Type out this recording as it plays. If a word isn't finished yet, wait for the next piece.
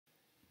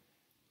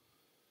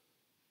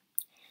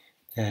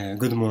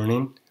Good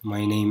morning.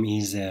 My name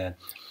is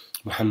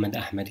Mohammed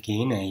Ahmed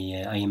Gain.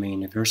 I am a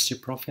university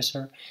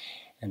professor,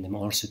 and I'm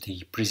also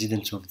the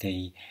president of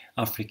the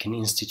African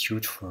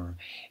Institute for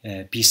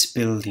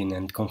Peacebuilding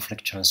and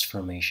Conflict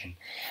Transformation.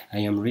 I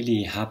am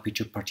really happy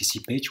to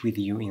participate with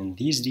you in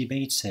these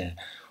debates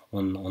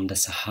on the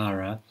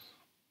Sahara,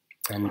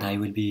 and I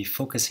will be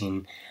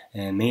focusing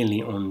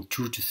mainly on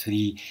 2 to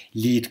 3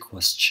 lead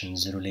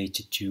questions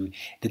related to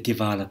the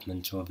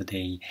development of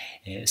the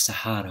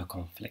Sahara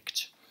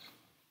conflict.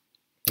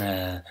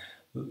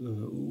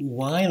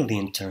 While the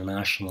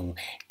international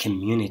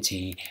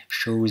community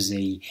shows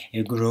a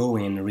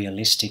growing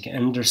realistic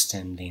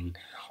understanding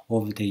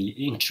of the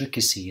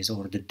intricacies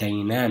or the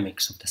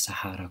dynamics of the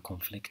Sahara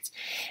conflict,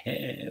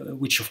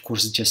 which of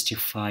course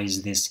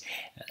justifies this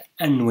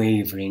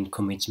unwavering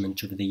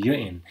commitment of the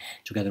UN,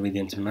 together with the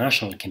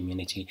international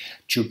community,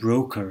 to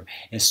broker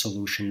a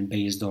solution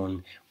based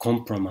on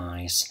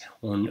compromise,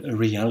 on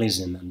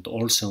realism, and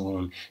also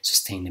on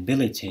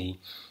sustainability.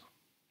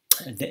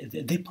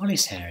 The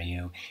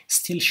Polisario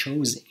still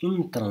shows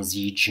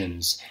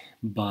intransigence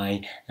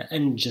by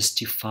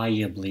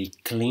unjustifiably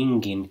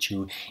clinging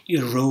to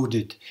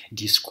eroded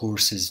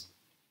discourses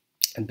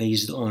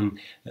based on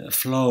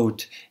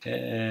flawed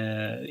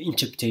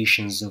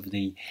interpretations of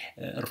the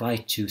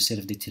right to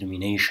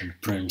self-determination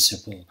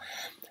principle.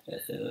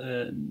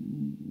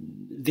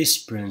 This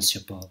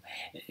principle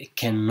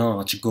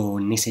cannot go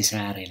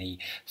necessarily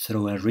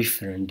through a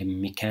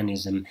referendum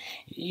mechanism,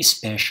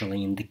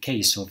 especially in the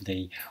case of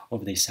the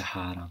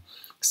Sahara.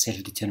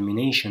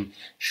 Self-determination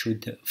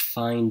should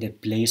find a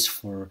place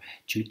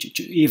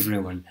to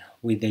everyone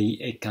with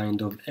a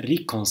kind of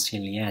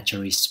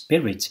reconciliatory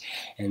spirit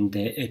and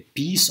a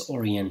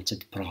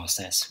peace-oriented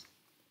process.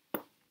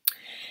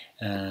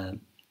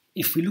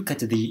 If we look at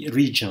the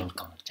regional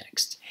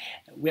context,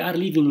 we are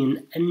living in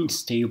an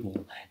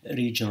unstable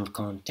regional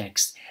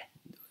context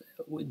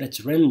that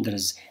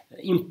renders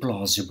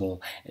implausible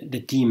the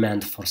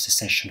demand for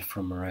secession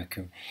from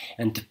Morocco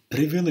and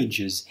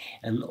privileges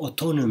an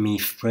autonomy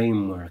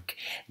framework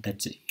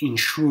that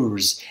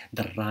ensures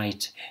the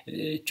right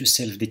to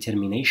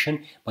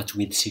self-determination, but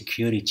with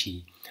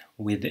security,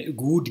 with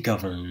good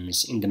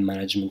governance in the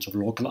management of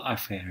local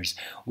affairs,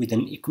 with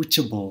an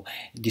equitable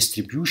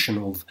distribution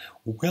of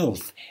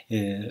wealth.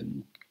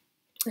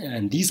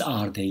 And these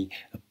are the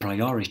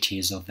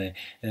priorities of the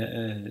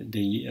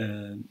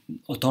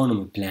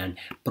autonomy plan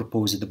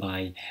proposed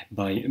by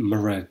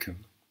Morocco.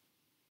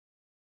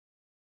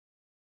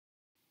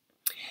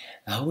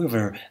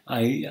 However,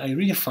 I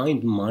really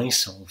find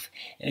myself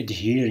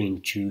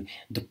adhering to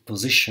the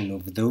position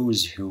of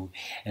those who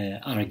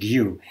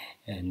argue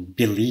and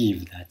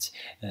believe that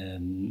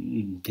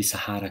the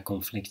Sahara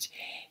conflict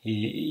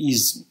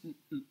is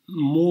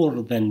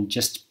more than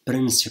just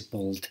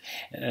principled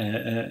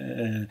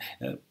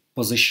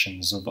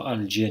positions of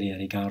Algeria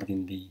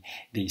regarding the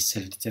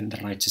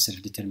right to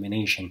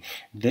self-determination.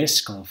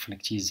 This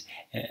conflict is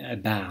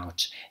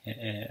about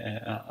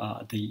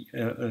the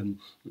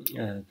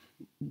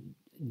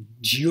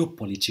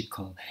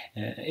geopolitical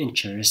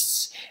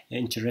interests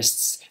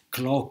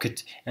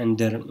cloaked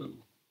under,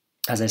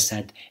 as I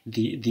said,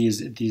 these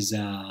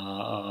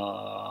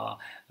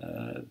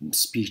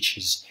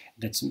speeches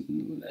that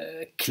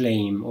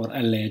claim or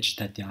allege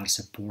that they are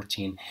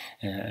supporting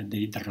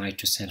the right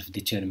to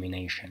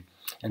self-determination.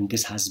 And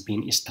this has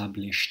been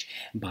established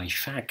by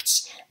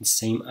facts, the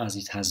same as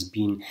it has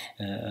been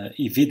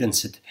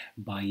evidenced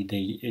by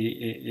the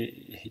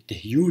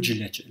huge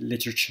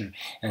literature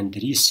and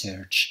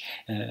research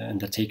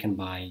undertaken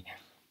by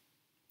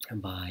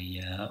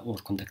or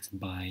conducted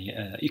by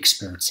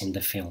experts in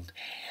the field.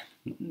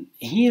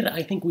 Here,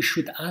 I think we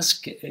should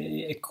ask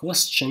a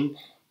question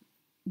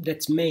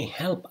that may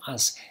help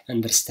us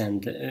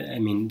understand,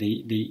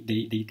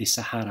 the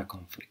Sahara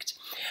conflict.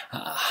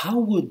 How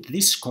would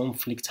this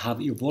conflict have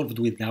evolved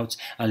without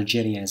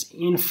Algeria's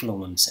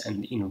influence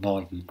and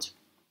involvement?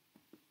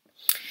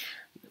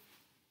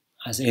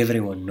 As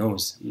everyone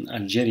knows,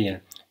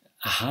 Algeria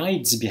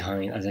hides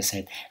behind, as I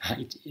said,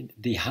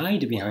 they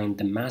hide behind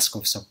the mask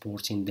of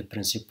supporting the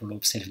principle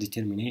of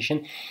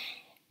self-determination,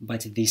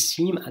 but they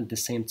seem at the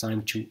same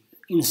time to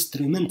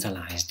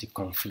instrumentalize the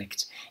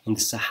conflict in the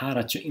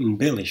Sahara to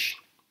embellish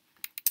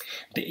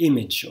the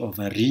image of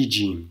a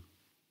regime,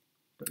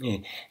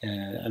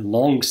 a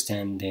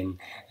long-standing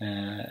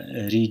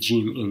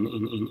regime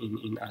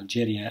in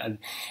Algeria.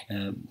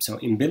 So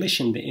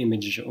embellishing the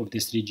image of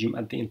this regime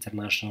at the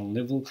international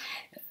level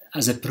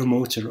as a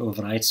promoter of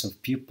rights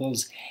of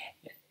peoples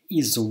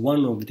is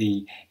one of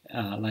the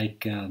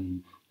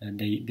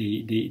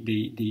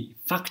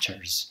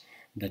factors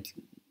that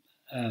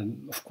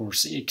of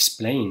course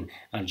explain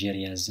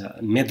Algeria's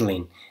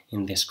meddling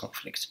in this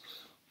conflict.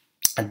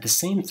 At the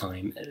same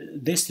time,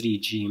 this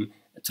regime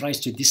tries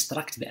to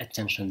distract the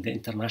attention of the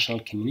international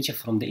community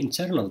from the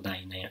internal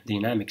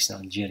dynamics in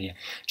Algeria,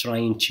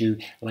 trying to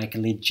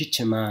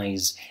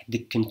legitimize the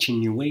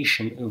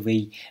continuation of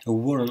a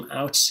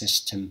worn-out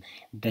system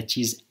that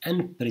is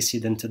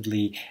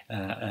unprecedentedly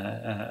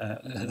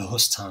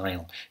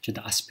hostile to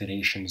the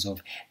aspirations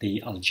of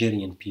the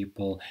Algerian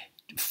people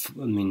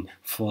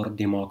for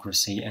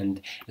democracy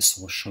and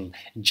social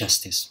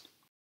justice.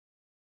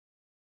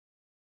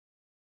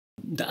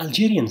 The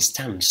Algerian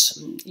stance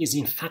is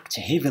in fact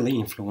heavily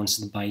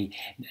influenced by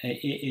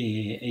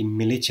a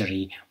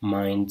military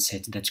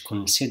mindset that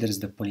considers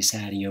the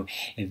Polisario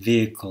a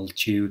vehicle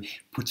to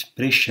put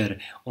pressure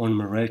on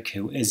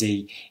Morocco as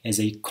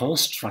a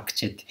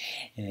constructed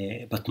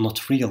but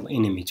not real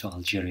enemy to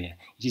Algeria.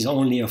 It is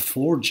only a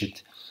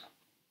forged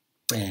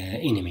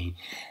enemy,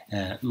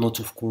 not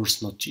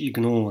to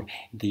ignore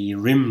the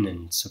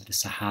remnants of the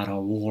Sahara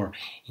War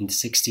in the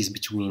 60s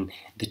between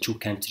the two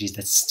countries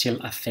that still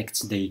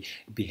affects the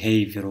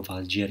behavior of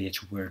Algeria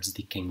towards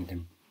the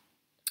kingdom.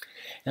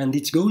 And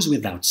it goes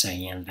without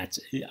saying that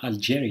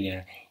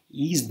Algeria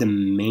is the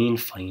main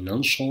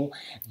financial,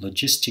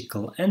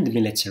 logistical and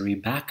military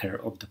backer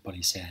of the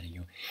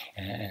Polisario.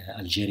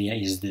 Algeria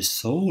is the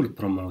sole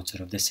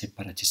promoter of the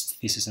separatist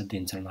thesis at the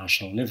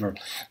international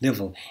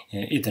level,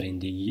 either in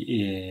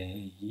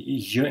the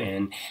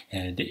UN,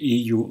 the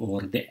EU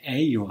or the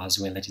AU as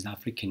well, that is the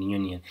African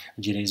Union.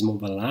 Algeria is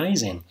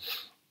mobilizing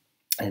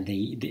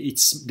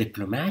its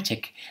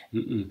diplomatic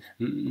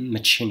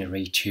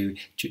machinery to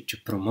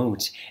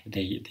promote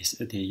the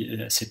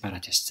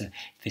separatist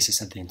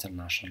thesis at the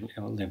international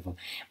level.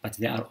 But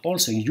they are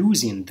also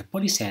using the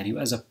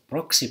Polisario as a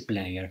proxy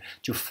player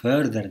to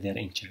further their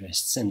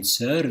interests and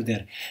serve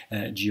their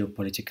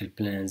geopolitical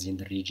plans in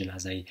the region,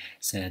 as I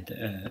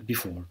said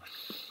before.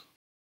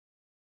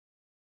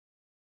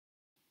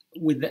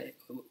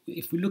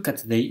 If we look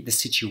at the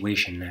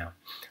situation now,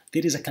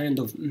 there is a kind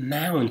of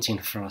mounting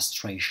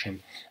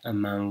frustration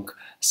among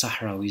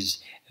Sahrawis,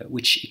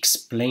 which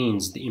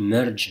explains the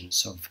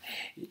emergence of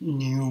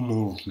new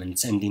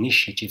movements and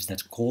initiatives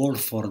that call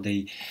for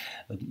the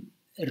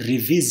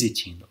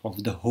revisiting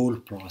of the whole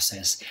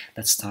process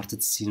that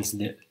started since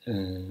the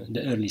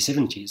early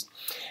 70s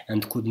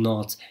and could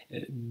not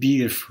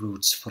bear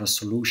fruits for a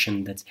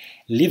solution that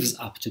lives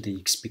up to the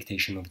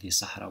expectation of the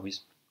Sahrawis.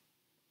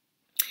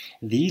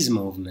 These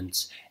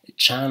movements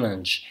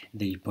challenge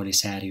the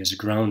Polisario's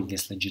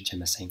groundless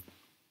legitimacy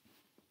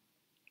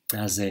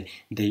as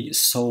the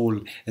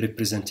sole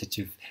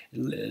representative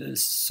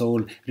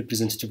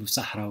of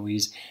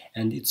Sahrawis,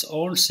 and it's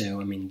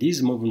also,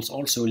 these movements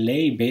also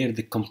lay bare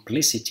the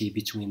complicity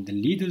between the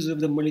leaders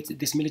of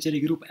this military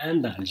group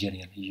and the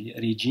Algerian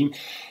regime,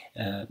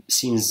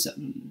 since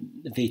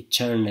they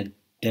turned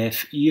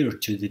deaf ear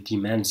to the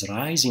demands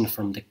rising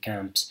from the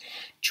camps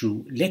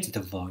to let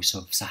the voice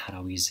of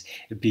Sahrawis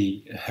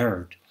be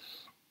heard.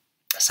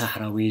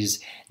 Sahrawis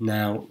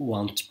now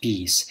want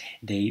peace,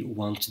 they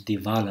want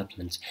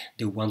development,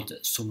 they want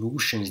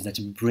solutions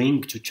that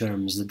bring to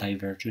terms the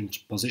divergent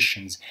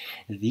positions.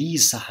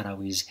 These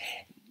Sahrawis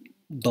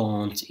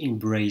don't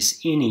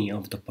embrace any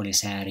of the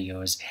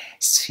Polisario's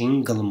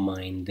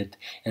single-minded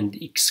and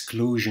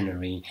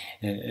exclusionary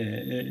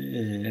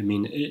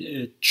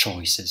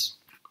choices.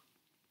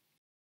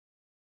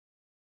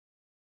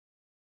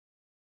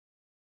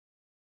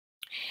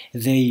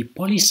 The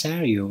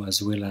Polisario,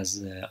 as well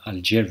as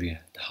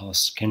Algeria, the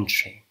host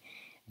country,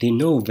 they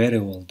know very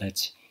well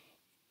that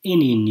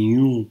any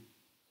new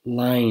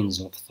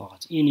lines of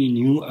thought, any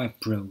new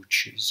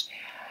approaches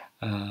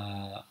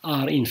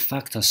are in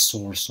fact a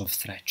source of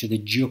threat to the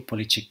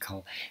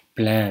geopolitical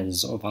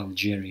plans of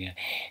Algeria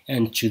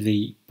and to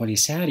the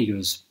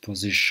Polisario's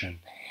position,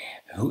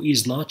 who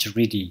is not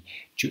ready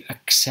to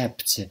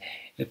accept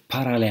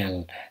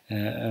parallel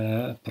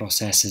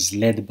processes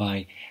led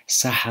by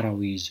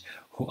Sahrawis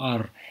who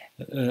are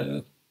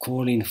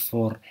calling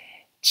for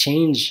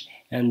change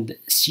and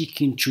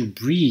seeking to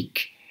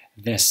break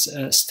this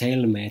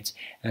stalemate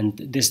and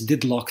this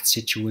deadlocked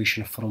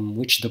situation from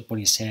which the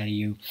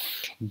Polisario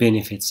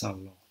benefits a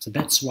lot. So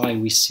that's why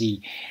we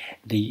see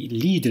the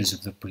leaders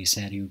of the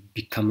Polisario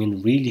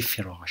becoming really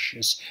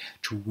ferocious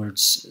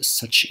towards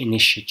such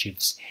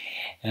initiatives.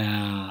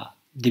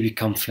 They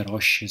become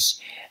ferocious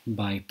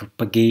by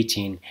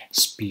propagating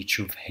speech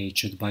of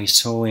hatred, by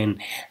sowing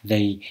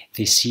the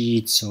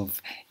seeds of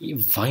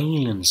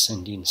violence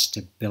and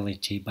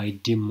instability, by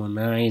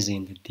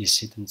demonizing the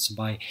dissidents,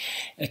 by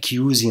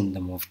accusing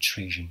them of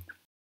treason.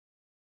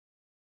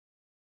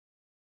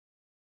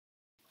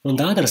 On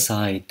the other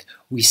side,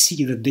 we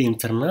see that the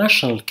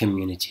international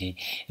community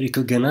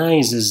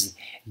recognizes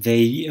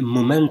the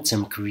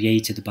momentum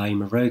created by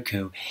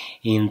Morocco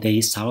in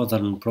the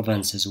southern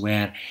provinces,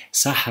 where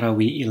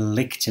Sahrawi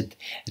elected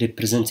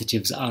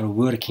representatives are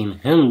working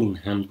hand in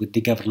hand with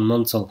the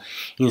governmental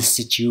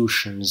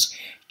institutions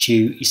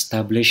to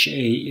establish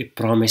a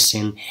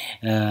promising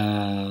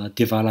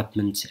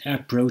development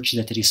approach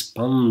that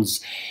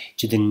responds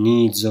to the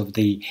needs of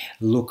the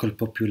local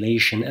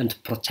population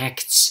and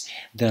protects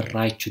their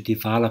right to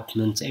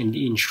development and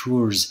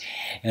ensures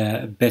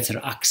better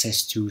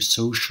access to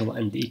social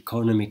and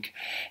economic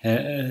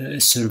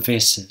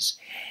services,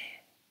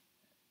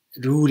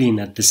 ruling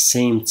at the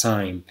same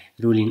time,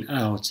 ruling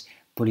out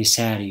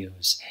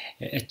Polisario's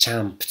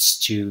attempts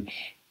to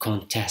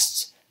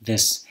contest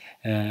these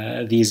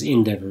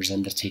endeavors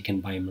undertaken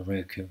by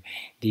Morocco.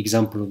 The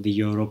example of the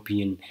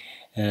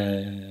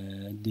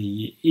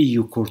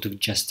EU Court of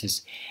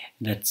Justice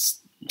that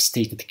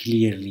stated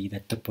clearly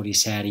that the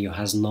Polisario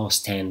has no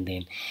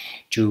standing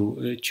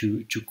to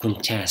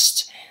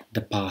contest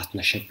the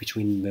partnership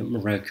between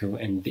Morocco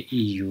and the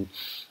EU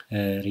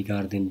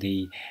regarding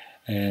the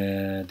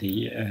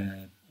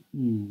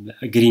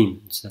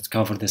agreements that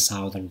cover the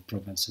southern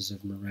provinces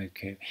of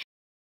Morocco.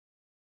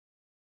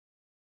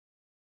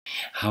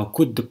 How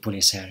could the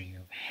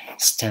Polisario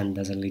stand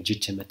as a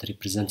legitimate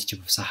representative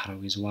of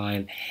Sahrawis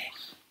while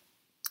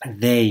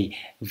they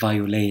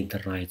violate the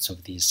rights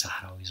of these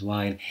Sahrawis,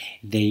 while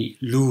they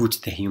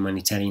loot the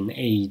humanitarian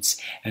aids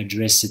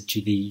addressed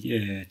to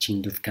the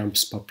Tindouf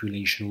camp's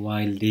population,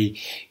 while they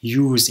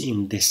use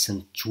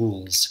indecent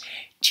tools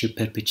to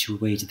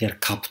perpetuate their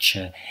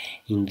capture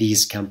in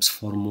these camps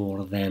for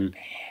more than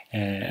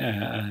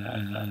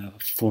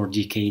 4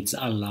 decades,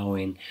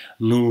 allowing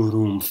no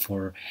room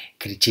for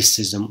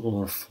criticism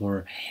or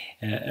for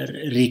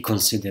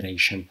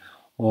reconsideration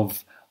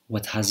of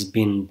what has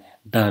been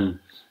done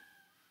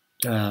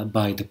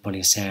by the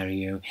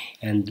Polisario,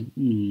 and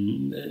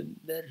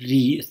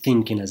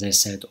rethinking, as I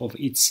said, of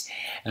its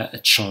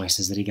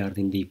choices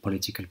regarding the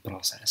political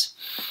process.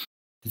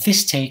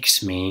 This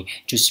takes me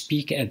to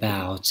speak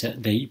about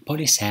the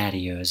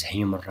Polisario's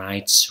human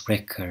rights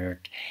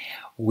record,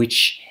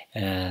 which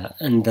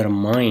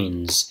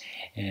undermines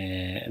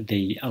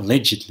the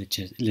alleged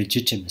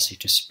legitimacy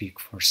to speak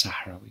for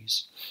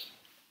Sahrawis.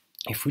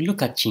 If we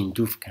look at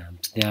Tindouf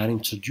camps, they are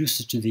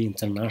introduced to the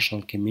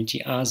international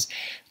community as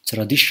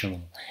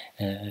traditional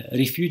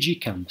refugee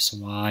camps,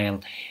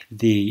 while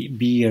they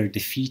bear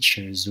the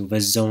features of a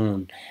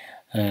zone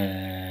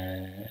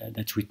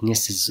that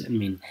witnesses,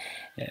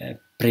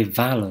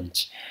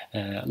 prevalent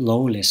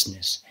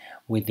lawlessness,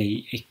 with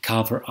a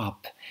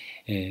cover-up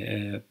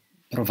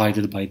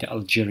provided by the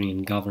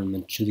Algerian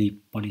government to the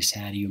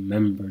Polisario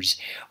members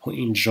who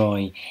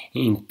enjoy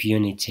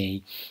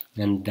impunity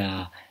and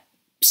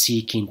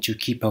seeking to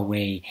keep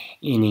away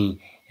any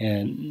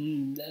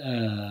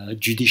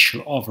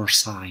judicial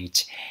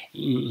oversight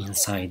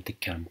inside the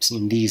camps.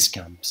 In these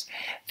camps,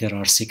 there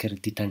are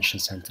secret detention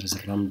centers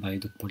run by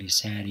the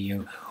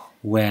Polisario,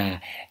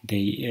 where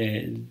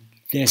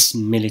this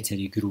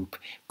military group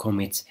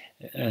commits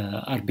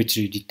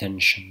arbitrary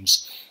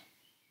detentions,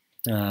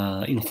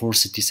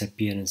 enforced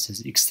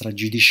disappearances,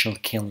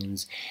 extrajudicial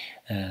killings,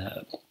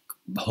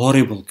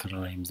 horrible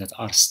crimes that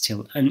are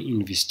still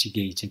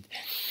uninvestigated.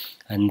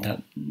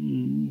 And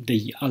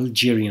the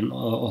Algerian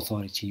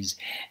authorities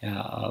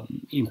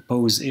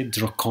impose a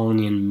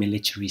draconian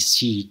military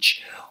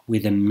siege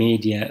with a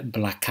media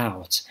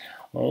blackout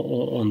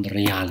on the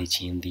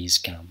reality in these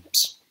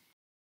camps.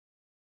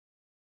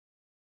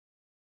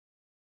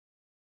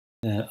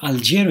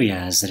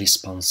 Algeria's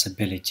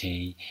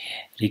responsibility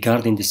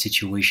regarding the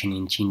situation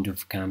in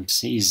Tindouf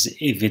camps is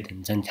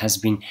evident and has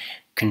been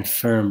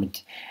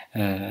confirmed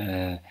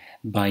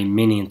by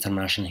many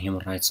international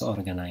human rights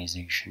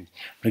organizations.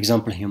 For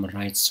example, Human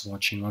Rights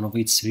Watch, in one of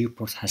its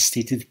reports, has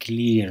stated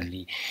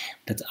clearly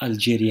that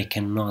Algeria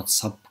cannot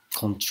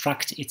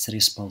subcontract its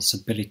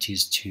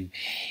responsibilities to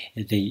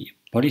the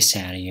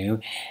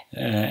Polisario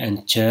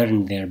and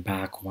turn their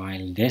back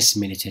while this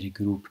military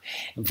group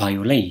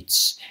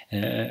violates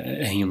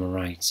human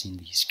rights in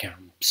these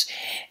camps.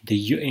 The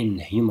UN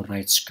Human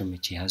Rights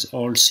Committee has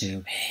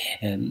also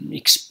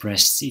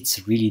expressed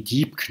its really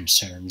deep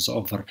concerns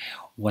over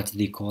what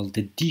they call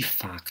the de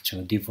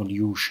facto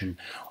devolution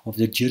of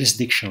the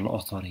jurisdictional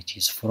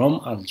authorities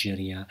from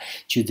Algeria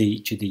to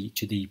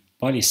the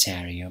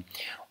Polisario,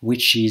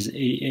 which is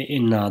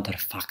another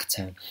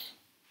factor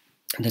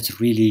that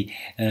really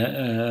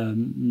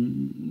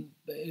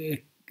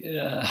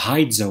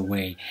hides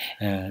away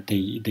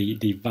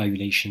the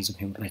violations of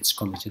human rights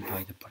committed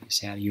by the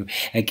Polisario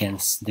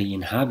against the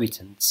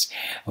inhabitants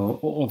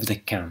of the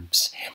camps.